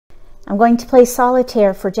I'm going to play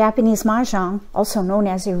Solitaire for Japanese Mahjong, also known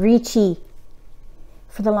as Riichi.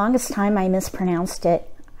 For the longest time I mispronounced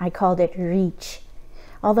it. I called it Reach.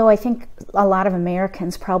 Although I think a lot of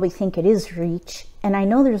Americans probably think it is Reach. And I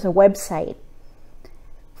know there's a website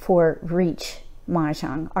for Reach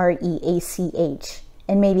Mahjong, R-E-A-C-H.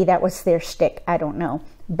 And maybe that was their shtick, I don't know.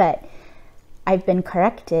 But I've been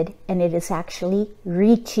corrected, and it is actually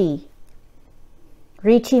Riichi.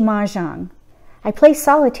 Riichi Mahjong. I play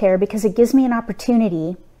Solitaire because it gives me an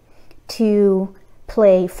opportunity to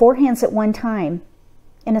play 4 hands at one time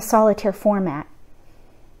in a solitaire format.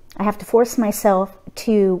 I have to force myself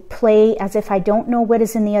to play as if I don't know what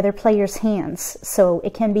is in the other player's hands, so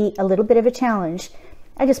it can be a little bit of a challenge.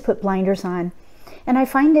 I just put blinders on. And I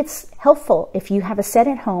find it's helpful if you have a set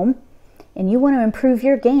at home and you want to improve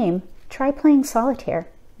your game, try playing Solitaire.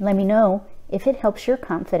 Let me know if it helps your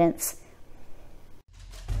confidence.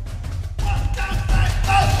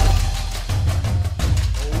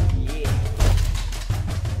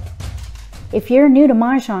 If you're new to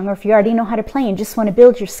Mahjong, or if you already know how to play and just want to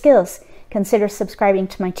build your skills, consider subscribing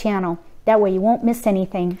to my channel. That way you won't miss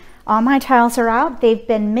anything. All my tiles are out. They've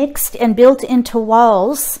been mixed and built into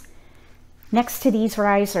walls next to these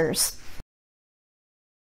risers.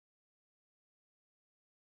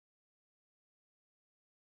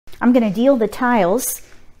 I'm going to deal the tiles.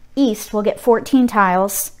 East will get 14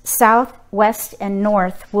 tiles. South, west, and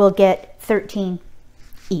north will get 13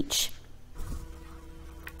 each.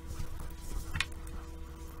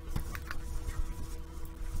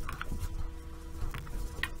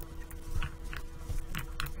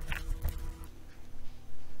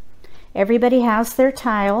 Everybody has their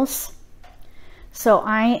tiles, so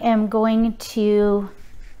I am going to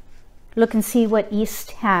look and see what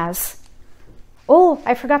East has. Oh,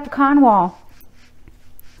 I forgot the con wall.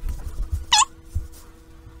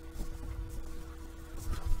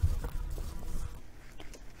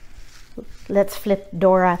 Let's flip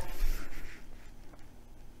Dora.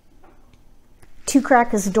 2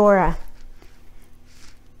 crack is Dora.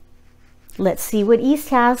 Let's see what East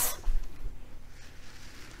has.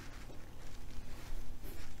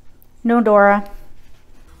 No Dora.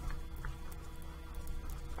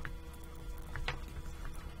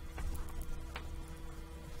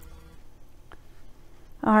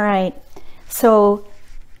 All right, so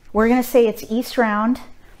we're going to say it's East round,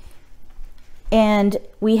 and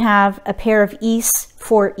we have a pair of East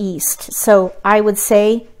for East. So I would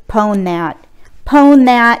say pwn that. Pwn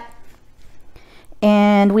that.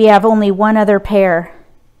 And we have only one other pair.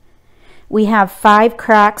 We have 5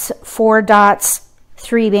 cracks, 4 dots,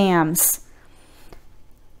 3 bams.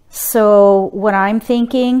 So what I'm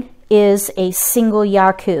thinking is a single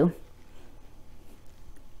Yaku.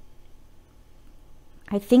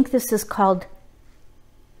 I think this is called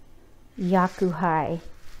Yaku High.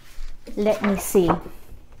 Let me see.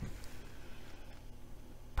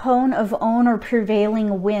 Pwn of own or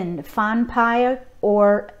prevailing wind, Fan Pai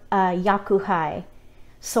or Yaku High.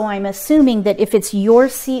 So I'm assuming that if it's your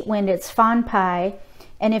seat wind, it's Fan Pai,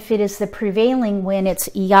 and if it is the prevailing wind, it's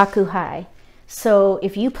Yaku High. So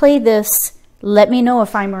if you play this, let me know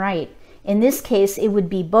if I'm right. In this case, it would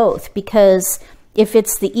be both, because if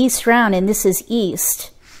it's the East round and this is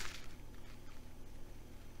East,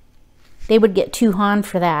 they would get 2 Han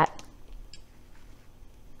for that.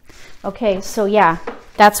 Okay, so yeah,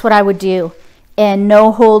 that's what I would do. And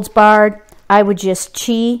no holds barred, I would just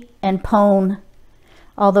chi and pwn.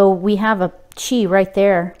 Although we have a chi right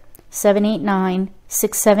there. 7, 8, 9,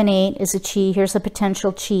 6, 7, 8 is a chi. Here's a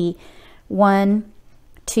potential chi. 1,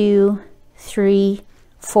 2, 3,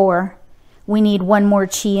 4. We need one more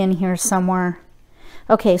chi in here somewhere.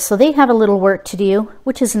 Okay, so they have a little work to do,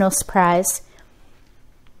 which is no surprise.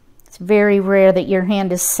 It's very rare that your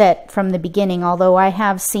hand is set from the beginning, although I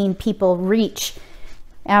have seen people reach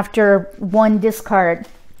after 1 discard.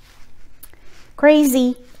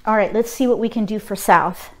 Crazy. All right, let's see what we can do for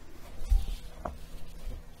South.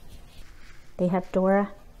 They have Dora.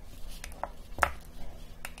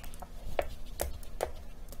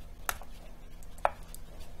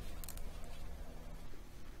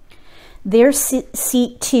 Their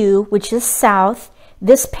seat 2, which is South,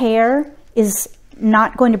 this pair is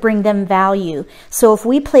not going to bring them value. So if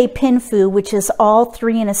we play Pinfu, which is all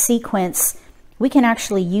 3 in a sequence, we can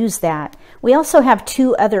actually use that. We also have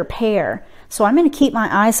 2 other pair. So I'm going to keep my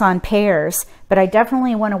eyes on pairs, but I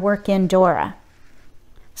definitely want to work in Dora.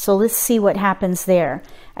 So let's see what happens there.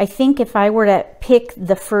 I think if I were to pick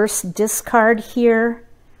the first discard here,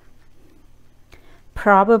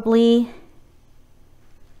 probably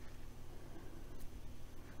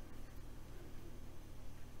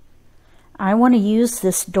I want to use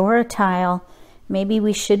this Dora tile. Maybe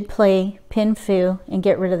we should play pin fu and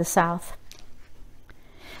get rid of the south.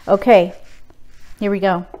 Okay, here we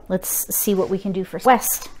go. Let's see what we can do for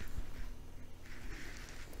west.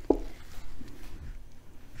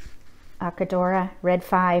 Akadora, red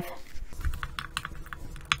 5.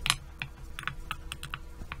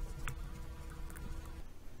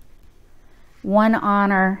 One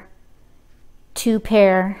honor, 2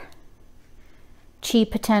 pair, chi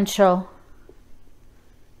potential.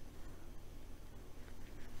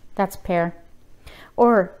 That's pair.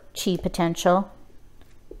 Or chi potential.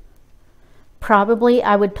 Probably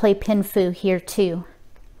I would play pin fu here too.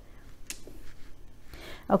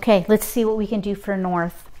 Okay, let's see what we can do for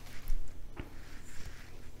north.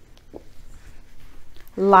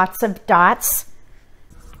 Lots of dots.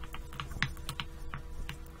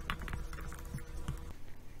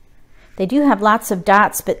 They do have lots of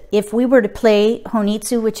dots, but if we were to play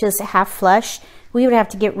Honitsu, which is half flush, we would have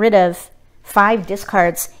to get rid of 5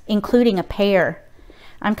 discards, including a pair.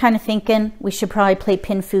 I'm kind of thinking we should probably play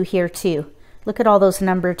pin fu here too. Look at all those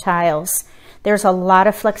number tiles. There's a lot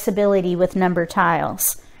of flexibility with number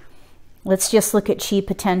tiles. Let's just look at chi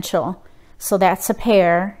potential. So that's a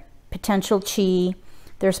pair, potential chi.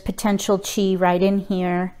 There's potential chi right in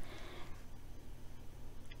here.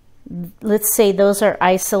 Let's say those are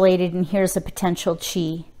isolated and here's a potential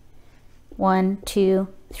chi. 1, 2,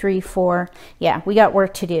 3, 4. Yeah, we got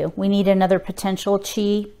work to do. We need another potential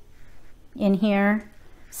chi in here.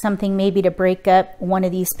 Something maybe to break up one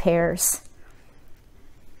of these pairs.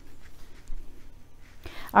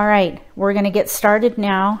 All right, we're going to get started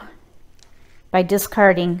now by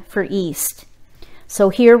discarding for east. So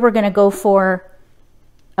here we're going to go for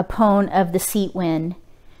a pawn of the seat wind.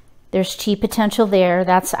 There's chi potential there.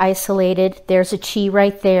 That's isolated. There's a chi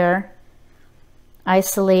right there.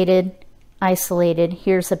 Isolated, isolated.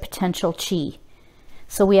 Here's a potential chi.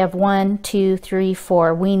 So we have 1, 2, 3,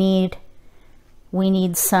 4. We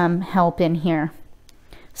need some help in here.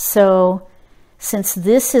 So since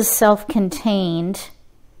this is self-contained,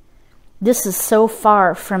 this is so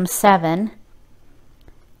far from 7.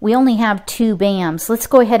 We only have 2 bams. Let's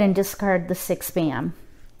go ahead and discard the 6 bam.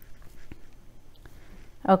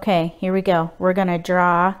 Okay, here we go. We're going to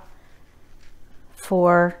draw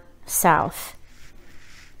for south.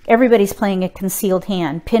 Everybody's playing a concealed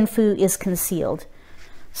hand. Pin fu is concealed.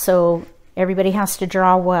 So everybody has to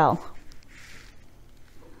draw well.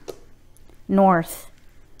 North.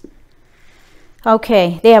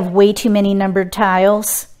 Okay, they have way too many numbered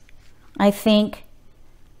tiles, I think,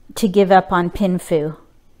 to give up on pin fu.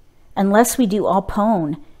 Unless we do all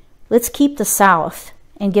pawn. Let's keep the south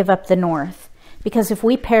and give up the north. Because if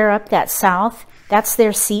we pair up that south, that's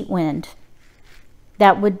their seat wind.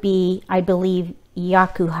 That would be, I believe,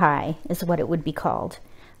 Yaku high is what it would be called.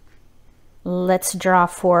 Let's draw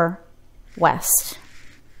for west.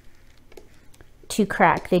 2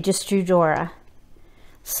 crack. They just drew Dora.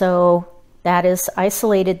 So that is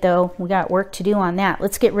isolated though. We got work to do on that.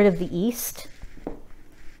 Let's get rid of the east.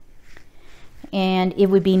 And it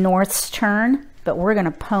would be north's turn, but we're going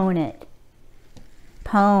to pawn it.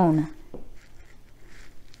 Pawn.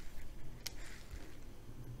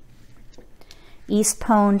 East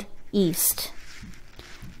pawned east.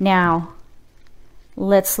 Now,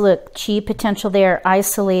 let's look. Chi potential there,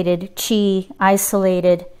 isolated. Chi,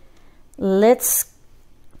 isolated. Let's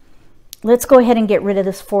go ahead and get rid of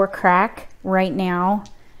this 4 crack right now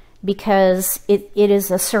because it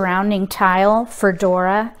is a surrounding tile for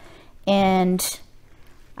Dora, and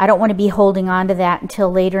I don't want to be holding on to that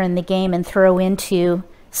until later in the game and throw into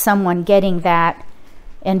someone getting that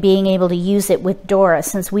and being able to use it with Dora.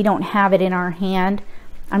 Since we don't have it in our hand,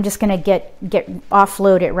 I'm just going to get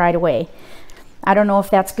offload it right away. I don't know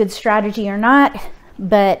if that's good strategy or not,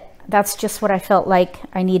 but that's just what I felt like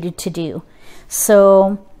I needed to do.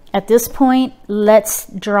 So at this point, let's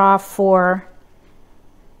draw for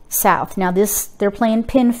south. Now they're playing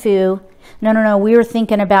pin fu. No, we were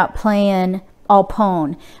thinking about playing all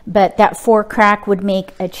pawn, but that 4 crack would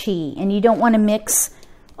make a chi, and you don't want to mix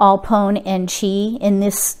all pawn and chi in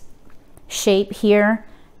this shape here.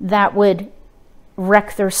 That would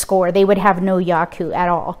wreck their score. They would have no Yaku at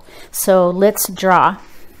all. So let's draw.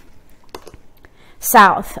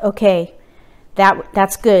 South. Okay,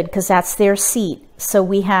 that's good because that's their seat. So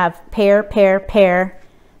we have pair, pair, pair,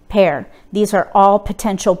 pair. These are all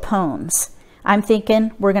potential pawns. I'm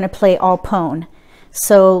thinking we're going to play all pawn.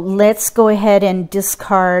 So let's go ahead and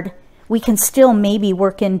discard. We can still maybe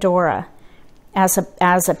work in Dora as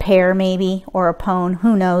a pair maybe, or a pawn.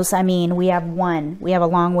 Who knows? I mean, we have 1. We have a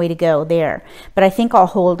long way to go there. But I think I'll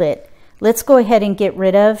hold it. Let's go ahead and get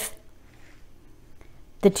rid of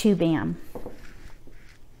the 2 bam.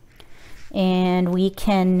 And we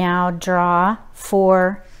can now draw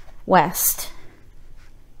for west.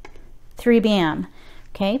 3 bam.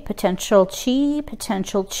 Okay, potential chi,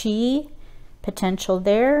 potential chi, potential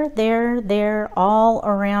there, there, there, all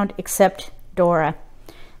around except Dora.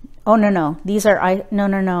 Oh, no, no, these are, no,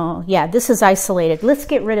 no, no. Yeah, this is isolated. Let's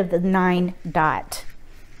get rid of the 9 dot.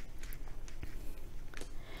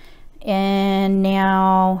 And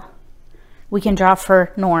now we can draw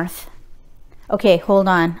for north. Okay, hold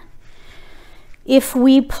on. If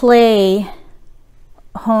we play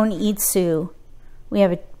Hon Itsu, we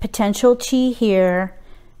have a potential chi here,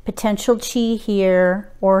 potential chi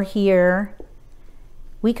here, or here.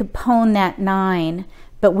 We could pwn that 9,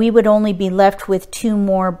 but we would only be left with 2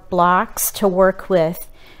 more blocks to work with.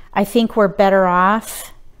 I think we're better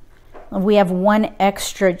off. We have 1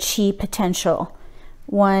 extra chi potential.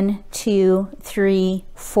 1, 2, 3,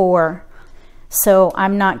 4. So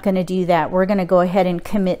I'm not going to do that. We're going to go ahead and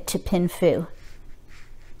commit to Pinfu.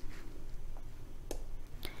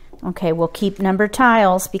 Okay, we'll keep number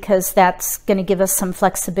tiles because that's going to give us some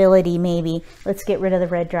flexibility maybe. Let's get rid of the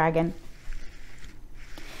red dragon.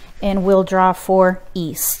 And we'll draw for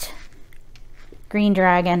east. Green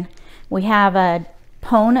dragon. We have a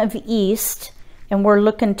pwn of east and we're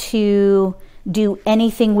looking to do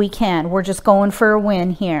anything we can. We're just going for a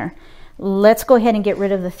win here. Let's go ahead and get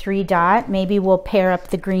rid of the 3 dot. Maybe we'll pair up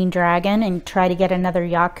the green dragon and try to get another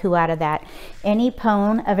Yaku out of that. Any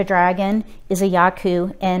pwn of a dragon is a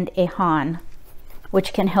Yaku and a Han,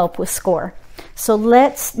 which can help with score. So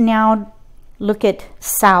let's now look at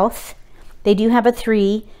south. They do have a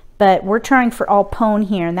 3, but we're trying for all pwn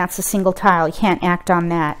here, and that's a single tile. You can't act on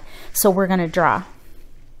that. So we're going to draw.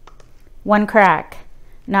 1 crack.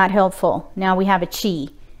 Not helpful. Now we have a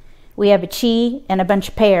chi. We have a chi and a bunch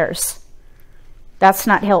of pairs. That's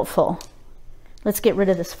not helpful. Let's get rid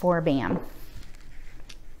of this 4 bam.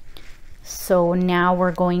 So now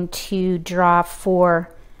we're going to draw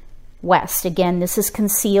for west. Again, this is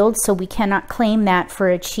concealed, so we cannot claim that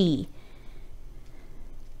for a chi.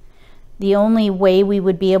 The only way we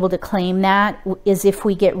would be able to claim that is if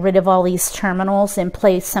we get rid of all these terminals and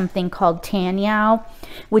play something called Tanyao,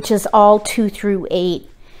 which is all 2 through 8.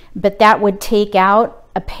 But that would take out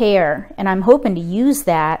a pair, and I'm hoping to use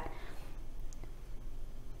that.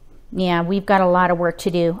 Yeah, we've got a lot of work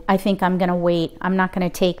to do. I think I'm going to wait. I'm not going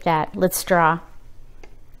to take that. Let's draw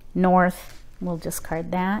north. We'll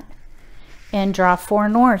discard that. And draw for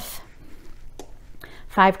north.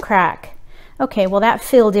 5 crack. Okay, well that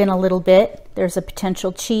filled in a little bit. There's a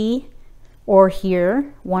potential chi, or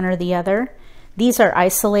here, one or the other. These are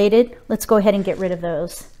isolated. Let's go ahead and get rid of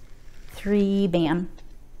those. 3 bam.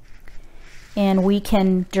 And we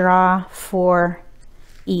can draw for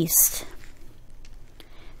east.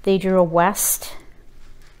 They drew a west.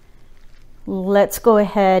 Let's go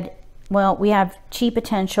ahead. Well, we have chi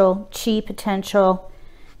potential, chi.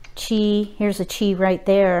 Here's a chi right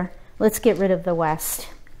there. Let's get rid of the west.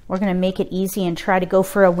 We're going to make it easy and try to go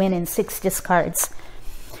for a win in 6 discards.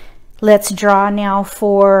 Let's draw now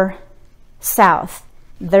for south.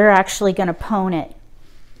 They're actually going to pwn it.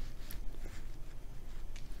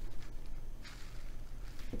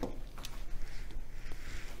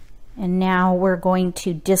 And now we're going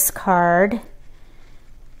to discard.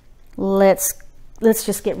 Let's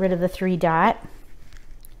just get rid of the 3 dot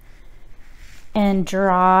and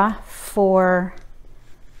draw for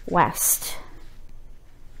west.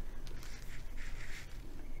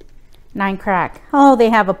 9 crack. Oh, they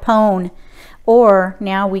have a pwn. Or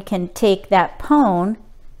now we can take that pwn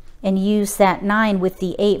and use that 9 with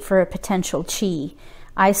the 8 for a potential chi.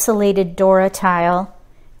 Isolated Dora tile.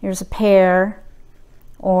 Here's a pair.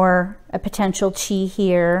 Or a potential chi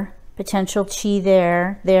here, potential chi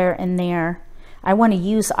there, there, and there. I want to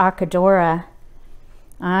use Akadora.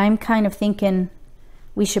 I'm kind of thinking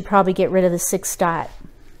we should probably get rid of the 6 dot.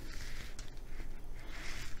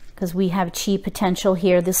 Because we have chi potential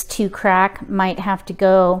here. This 2 crack might have to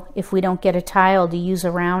go if we don't get a tile to use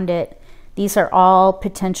around it. These are all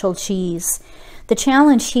potential chis. The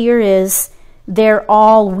challenge here is they're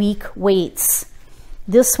all weak weights.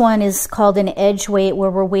 This one is called an edge weight where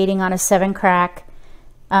we're waiting on a 7 crack.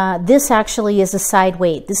 This actually is a side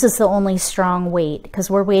weight. This is the only strong weight because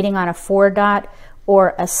we're waiting on a 4 dot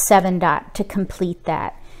or a 7 dot to complete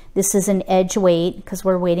that. This is an edge weight because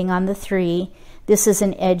we're waiting on the 3. This is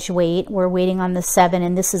an edge weight. We're waiting on the 7.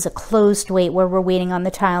 And this is a closed weight where we're waiting on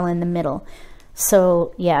the tile in the middle.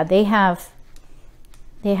 So yeah, they have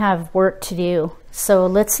work to do. So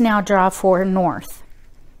let's now draw for north.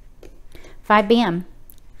 5 bam.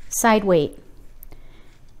 Side weight,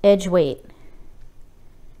 edge weight,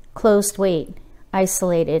 closed weight,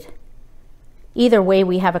 isolated, Either way,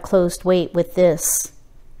 we have a closed weight with this.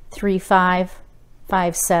 3, 5,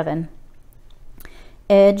 5, 7.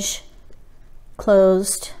 Edge,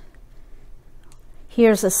 closed.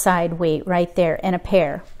 Here's a side weight right there and a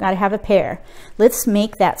pair. Got to have a pair. Let's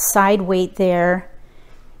make that side weight there,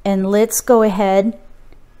 and let's go ahead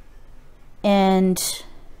and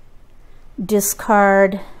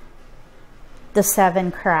discard the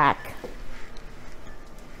 7 crack.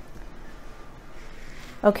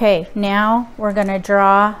 Okay, now we're going to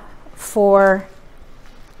draw for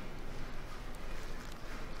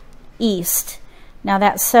east. Now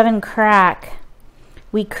that 7 crack,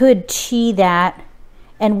 we could chi that,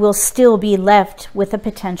 and we'll still be left with a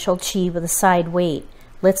potential chi with a side weight.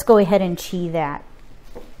 Let's go ahead and chi that.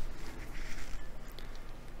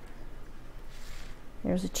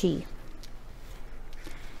 There's a chi.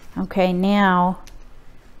 Okay, now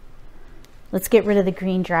let's get rid of the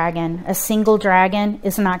green dragon. A single dragon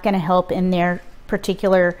is not going to help in their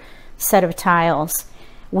particular set of tiles.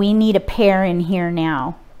 We need a pair in here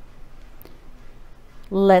now.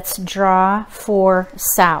 Let's draw for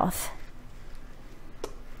south.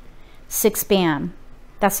 6 bam.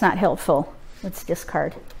 That's not helpful. Let's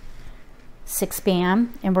discard. 6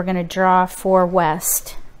 bam, and we're going to draw for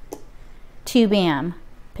west. 2 bam,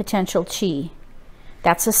 potential chi.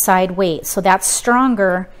 That's a side weight, so that's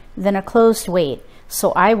stronger than a closed weight.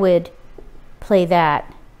 So I would play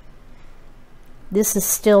that. This is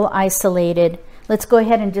still isolated. Let's go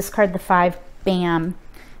ahead and discard the 5 bam.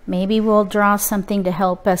 Maybe we'll draw something to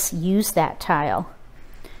help us use that tile,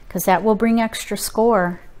 because that will bring extra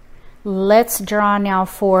score. Let's draw now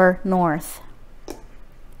for north.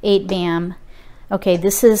 8 bam. Okay,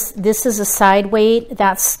 this is a side weight.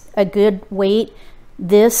 That's a good weight.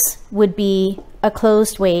 This would be a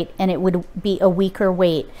closed weight, and it would be a weaker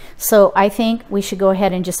weight. So I think we should go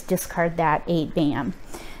ahead and just discard that 8 bam.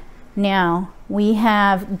 Now we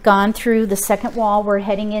have gone through the second wall. We're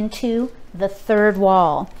heading into the third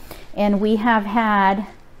wall, and we have had,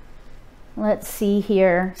 let's see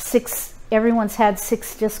here, 6. Everyone's had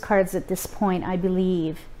 6 discards at this point, I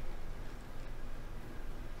believe.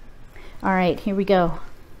 All right, here we go.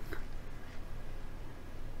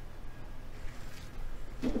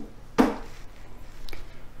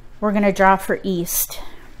 We're going to draw for east.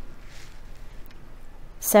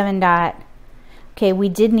 7 dot. Okay, we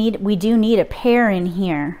do need a pair in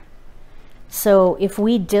here. So if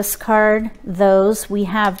we discard those, we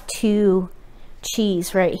have 2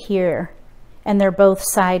 chis right here, and they're both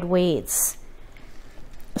side weights.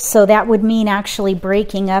 So that would mean actually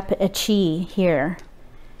breaking up a chi here.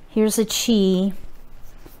 Here's a chi.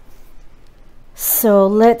 So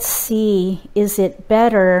let's see, is it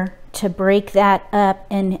better to break that up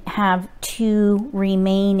and have 2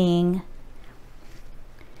 remaining?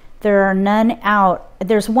 There are none out.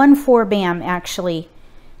 There's 1 4 bam actually.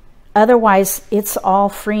 Otherwise, it's all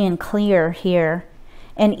free and clear here.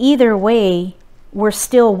 And either way, we're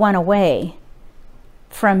still 1 away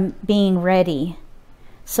from being ready.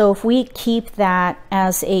 So if we keep that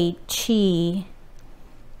as a chi,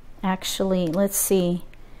 actually, let's see.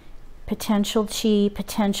 Potential chi,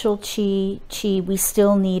 chi. We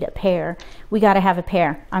still need a pair. We got to have a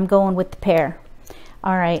pair. I'm going with the pair.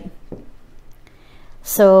 All right.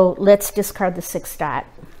 So let's discard the 6 dot.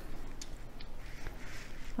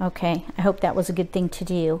 Okay, I hope that was a good thing to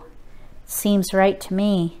do. Seems right to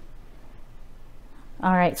me.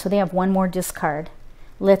 All right, so they have 1 more discard.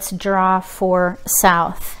 Let's draw for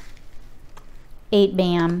south. 8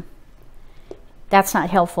 bam. That's not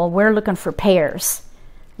helpful. We're looking for pairs.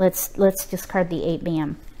 Let's discard the 8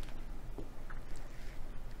 bam.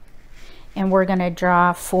 And we're going to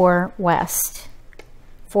draw for west.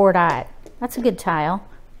 4 dot. That's a good tile.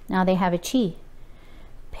 Now they have a chi.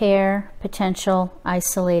 Pair, potential,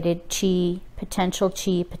 isolated, chi, potential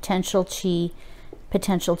chi, potential chi,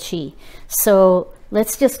 potential chi. So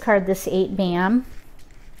let's discard this 8 bam,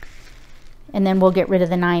 and then we'll get rid of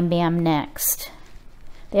the 9 bam next.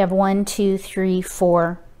 They have 1, 2, 3,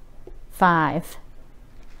 4, 5.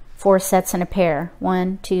 4 sets and a pair.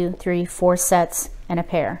 1, 2, 3, 4 sets and a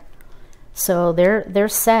pair. So they're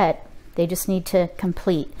set. They just need to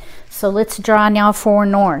complete. So let's draw now for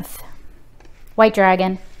north. White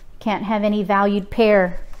dragon. Can't have any valued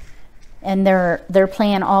pair, and they're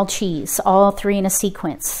playing all chis, all 3 in a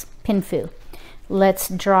sequence. Pinfu. Let's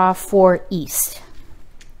draw for east.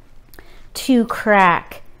 2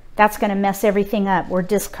 crack. That's going to mess everything up. We're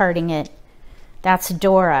discarding it. That's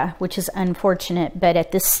Dora, which is unfortunate, but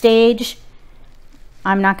at this stage,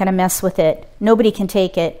 I'm not going to mess with it. Nobody can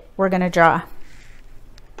take it. We're going to draw.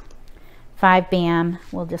 5 bam.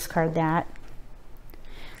 We'll discard that.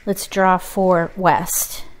 Let's draw for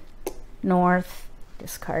west. north,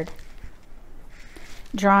 discard.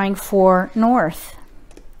 Drawing for north,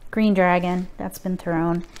 green dragon, that's been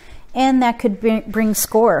thrown. And that could bring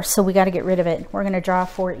score, so we got to get rid of it. We're going to draw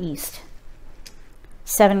for east.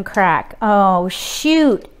 7 crack. Oh,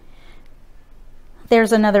 shoot.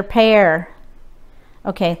 There's another pair.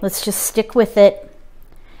 Okay, let's just stick with it.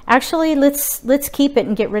 Actually, let's keep it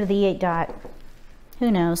and get rid of the 8 dot. Who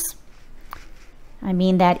knows? I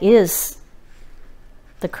mean, that is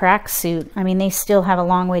the crack suit. I mean, they still have a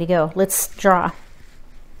long way to go. Let's draw.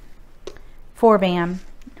 4 bam.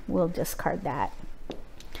 We'll discard that.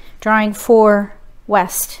 Drawing for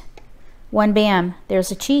west. 1 bam.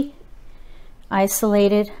 There's a chi.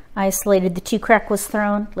 Isolated. Isolated. The 2 crack was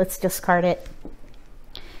thrown. Let's discard it.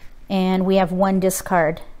 And we have 1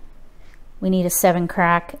 discard. We need a 7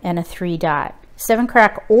 crack and a 3 dot. 7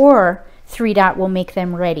 crack or 3 dot will make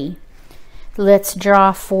them ready. Let's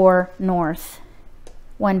draw for north.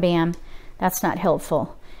 1 bam. That's not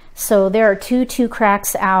helpful. So there are 2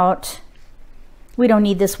 cracks out. We don't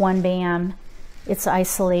need this 1 bam. It's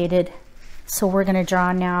isolated. So we're going to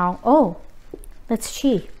draw now. Oh, let's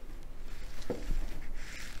chi.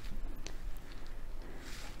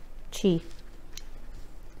 Chi.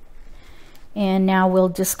 And now we'll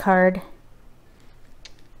discard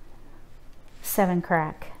 7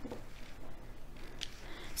 crack.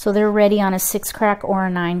 So they're ready on a 6 crack or a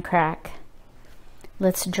 9 crack.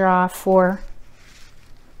 Let's draw for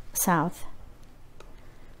south.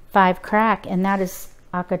 5 crack, and that is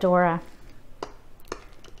Akadora.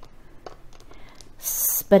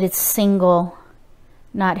 But it's single,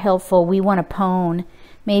 not helpful. We want a pone.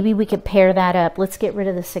 Maybe we could pair that up. Let's get rid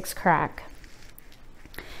of the 6 crack.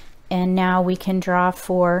 And now we can draw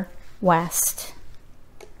for west.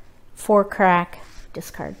 4 crack,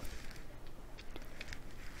 discard.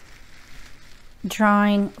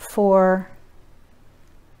 Drawing for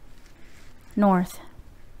north.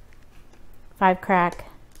 5 crack.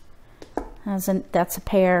 That's a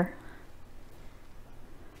pair.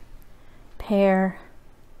 Pair.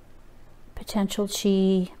 Potential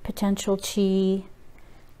chi. Potential chi.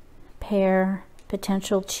 Pair.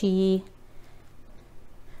 Potential chi.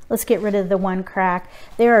 Let's get rid of the 1 crack.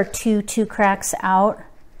 There are 2 cracks out.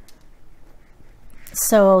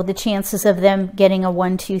 So the chances of them getting a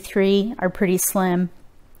 1, 2, 3 are pretty slim.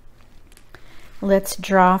 Let's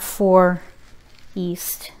draw for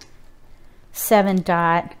east. 7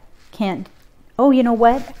 dot. Can't. Oh, you know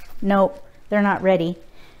what? Nope, they're not ready.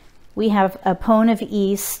 We have a pone of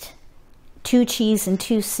east, 2 chis and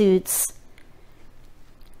 2 suits.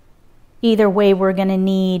 Either way, we're going to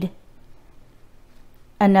need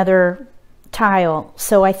another tile.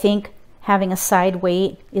 So I think having a side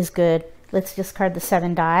weight is good. Let's discard the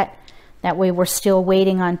 7 dot. That way we're still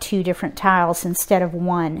waiting on 2 different tiles instead of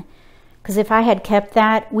 1. Because if I had kept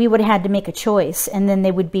that, we would have had to make a choice, and then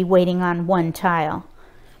they would be waiting on 1 tile.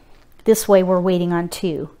 This way we're waiting on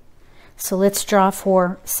 2. So let's draw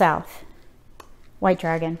for south. White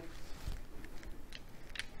dragon.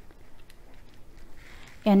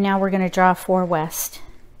 And now we're going to draw for west.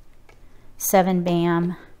 7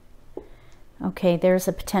 bam. Okay, there's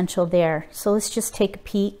a potential there. So let's just take a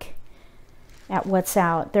peek at what's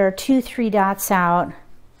out. There are 2 3 dots out.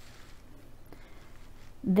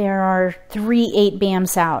 There are 3 8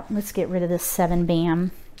 bams out. Let's get rid of this 7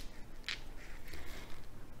 bam.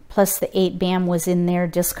 Plus the 8 bam was in their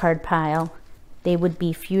discard pile. They would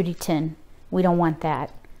be Futitin. We don't want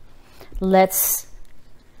that. Let's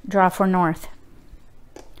draw for north.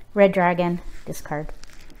 Red dragon, discard.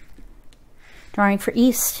 Drawing for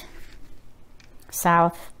east.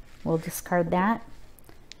 South, we'll discard that.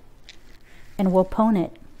 And we'll pone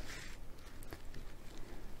it.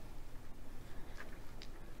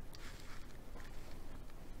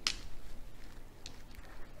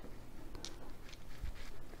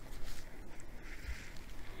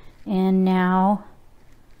 And now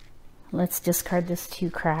let's discard this 2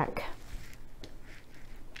 crack.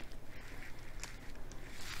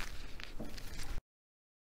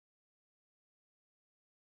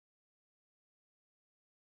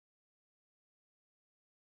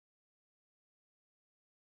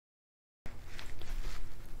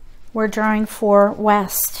 We're drawing for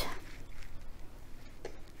west.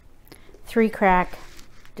 3 crack,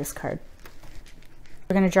 discard.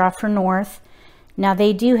 We're going to draw for north. Now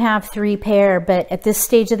they do have 3 pair, but at this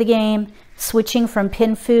stage of the game, switching from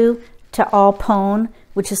pinfu to all pone,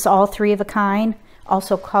 which is all 3 of a kind,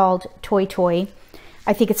 also called toy toy,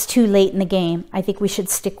 I think it's too late in the game. I think we should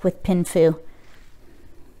stick with pinfu.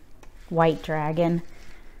 White dragon.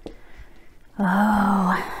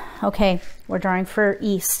 Oh, okay. We're drawing for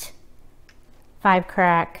east. 5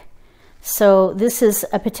 crack. So this is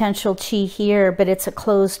a potential chi here, but it's a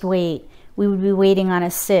closed weight. We would be waiting on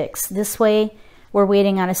a 6. This way, we're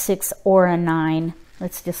waiting on a 6 or a 9.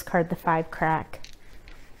 Let's discard the 5 crack.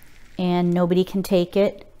 And nobody can take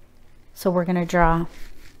it. So we're going to draw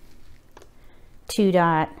 2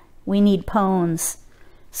 dot. We need pones.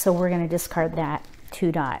 So we're going to discard that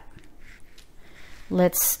 2 dot.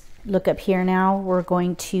 Let's look up here now. We're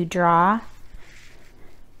going to draw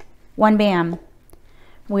 1 bam.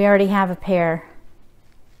 We already have a pair.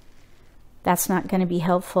 That's not going to be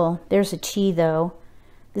helpful. There's a chi though.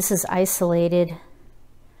 This is isolated.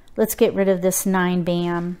 Let's get rid of this 9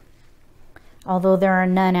 bam. Although there are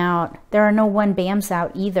none out. There are no 1 bams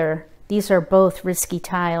out either. These are both risky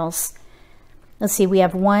tiles. Let's see, we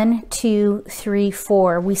have 1, 2, 3,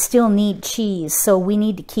 4. We still need cheese, so we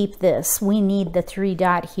need to keep this. We need the 3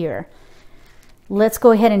 dot here. Let's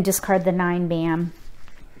go ahead and discard the 9 bam.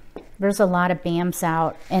 There's a lot of bams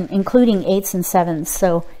out, and including 8s and 7s,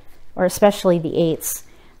 so, or especially the 8s.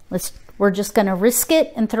 We're just going to risk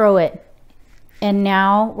it and throw it. And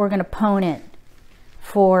now we're going to pone it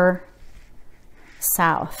for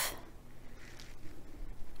south.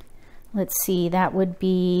 Let's see, that would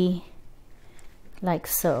be like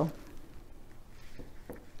so.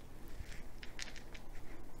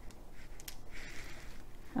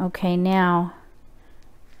 Okay, now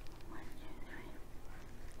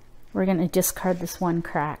we're going to discard this 1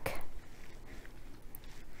 crack.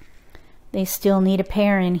 They still need a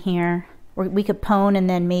pair in here. We could pone and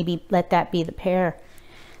then maybe let that be the pair.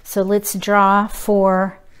 So let's draw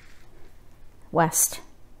for west.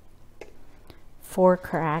 4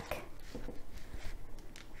 crack.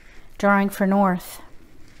 Drawing for north.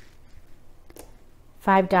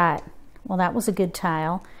 5 dot. Well, that was a good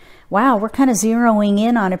tile. Wow, we're kind of zeroing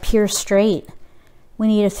in on a pure straight. We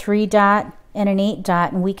need a 3 dot and an 8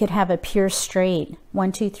 dot, and we could have a pure straight.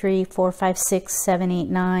 1, 2, 3, 4, 5, 6, 7, 8,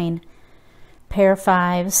 9. Pair of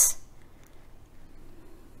 5s.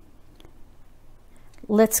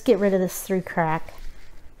 Let's get rid of this 3 crack.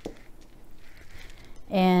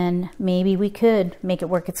 And maybe we could make it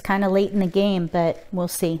work. It's kind of late in the game, but we'll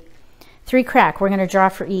see. 3 crack, we're going to draw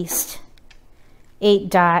for east. 8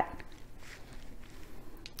 dot.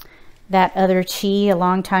 That other chi a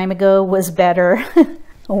long time ago was better.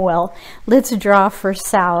 Well, let's draw for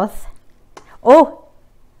south. Oh,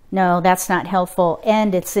 no, that's not helpful.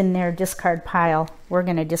 And it's in their discard pile. We're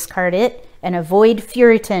going to discard it and avoid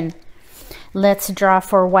Furiton. Let's draw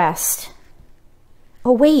for west.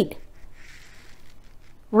 Oh, wait.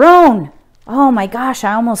 Roan. Oh my gosh,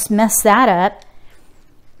 I almost messed that up.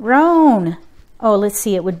 Roan. Oh, let's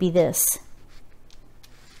see, it would be this.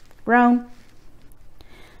 Roan.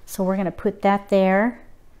 So we're going to put that there.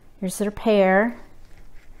 Here's their pair.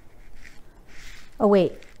 Oh,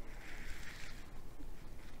 wait.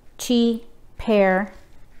 Chi, pair,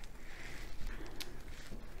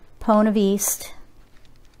 pone of east,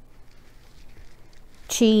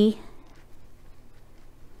 chi,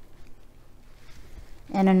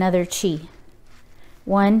 and another chi.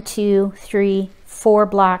 1, 2, 3, 4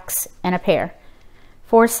 blocks and a pair.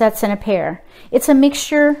 4 sets and a pair. It's a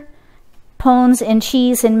mixture, pones and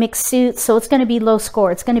chis and mixed suits, so it's going to be low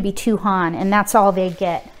score. It's going to be 2 han, and that's all they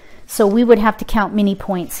get. So we would have to count mini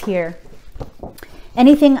points here.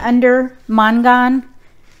 Anything under mangan,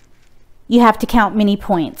 you have to count mini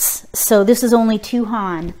points. So this is only 2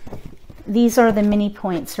 han. These are the mini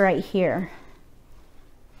points right here.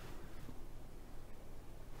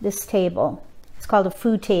 This table. It's called a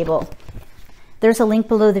food table. There's a link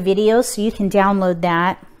below the video so you can download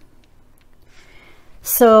that.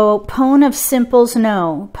 So pone of simples,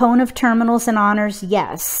 no. Pone of terminals and honors,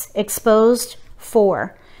 yes. Exposed,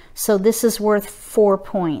 4. So this is worth 4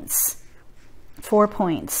 points. 4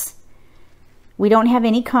 points. We don't have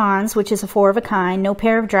any cons, which is a 4 of a kind. No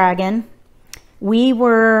pair of dragon. We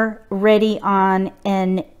were ready on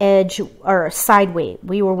an edge or a side weight.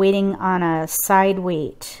 We were waiting on a side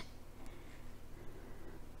weight.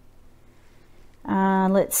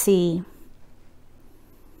 Let's see.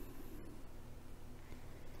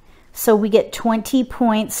 So we get 20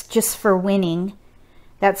 points just for winning.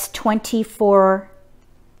 That's 24.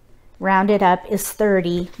 Rounded up is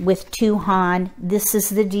 30 with 2 han. This is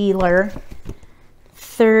the dealer.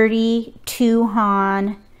 32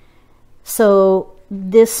 han. So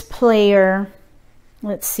this player,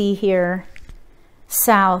 let's see here,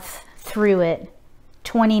 south through it,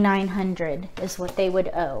 2,900 is what they would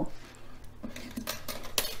owe.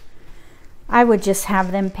 I would just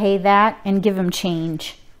have them pay that and give them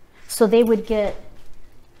change. So they would get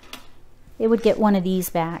one of these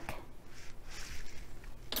back.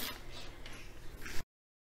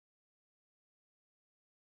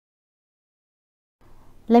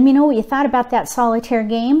 Let me know what you thought about that solitaire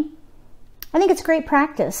game. I think it's great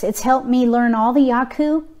practice. It's helped me learn all the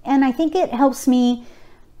Yaku, and I think it helps me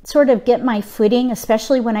sort of get my footing,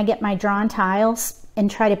 especially when I get my drawn tiles and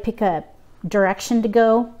try to pick a direction to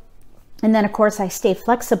go. And then of course I stay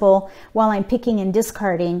flexible while I'm picking and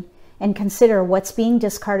discarding and consider what's being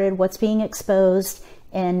discarded, what's being exposed,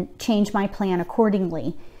 and change my plan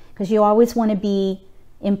accordingly. Because you always want to be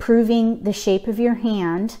improving the shape of your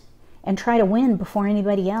hand and try to win before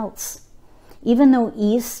anybody else. Even though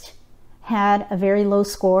East had a very low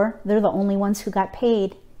score, they're the only ones who got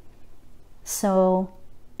paid. So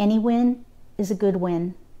any win is a good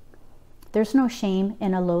win. There's no shame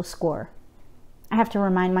in a low score. I have to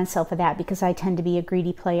remind myself of that because I tend to be a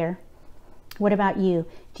greedy player. What about you?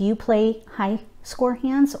 Do you play high score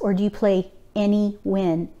hands, or do you play any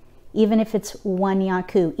win? Even if it's one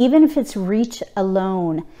Yaku, even if it's reach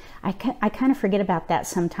alone. I kind of forget about that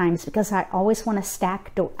sometimes because I always want to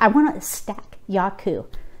stack. I want to stack Yaku.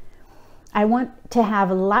 I want to have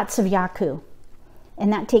lots of Yaku,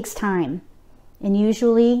 and that takes time. And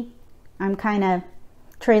usually I'm kind of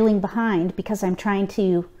trailing behind because I'm trying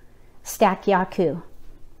to stack Yaku.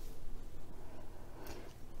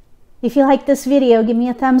 If you like this video, give me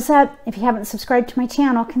a thumbs up. If you haven't subscribed to my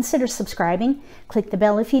channel, consider subscribing. Click the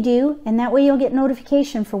bell if you do, and that way you'll get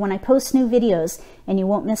notification for when I post new videos, and you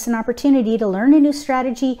won't miss an opportunity to learn a new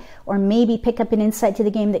strategy or maybe pick up an insight to the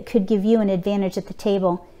game that could give you an advantage at the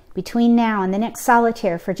table. Between now and the next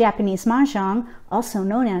solitaire for Japanese Mahjong, also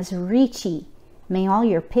known as Riichi, may all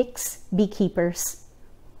your picks be keepers.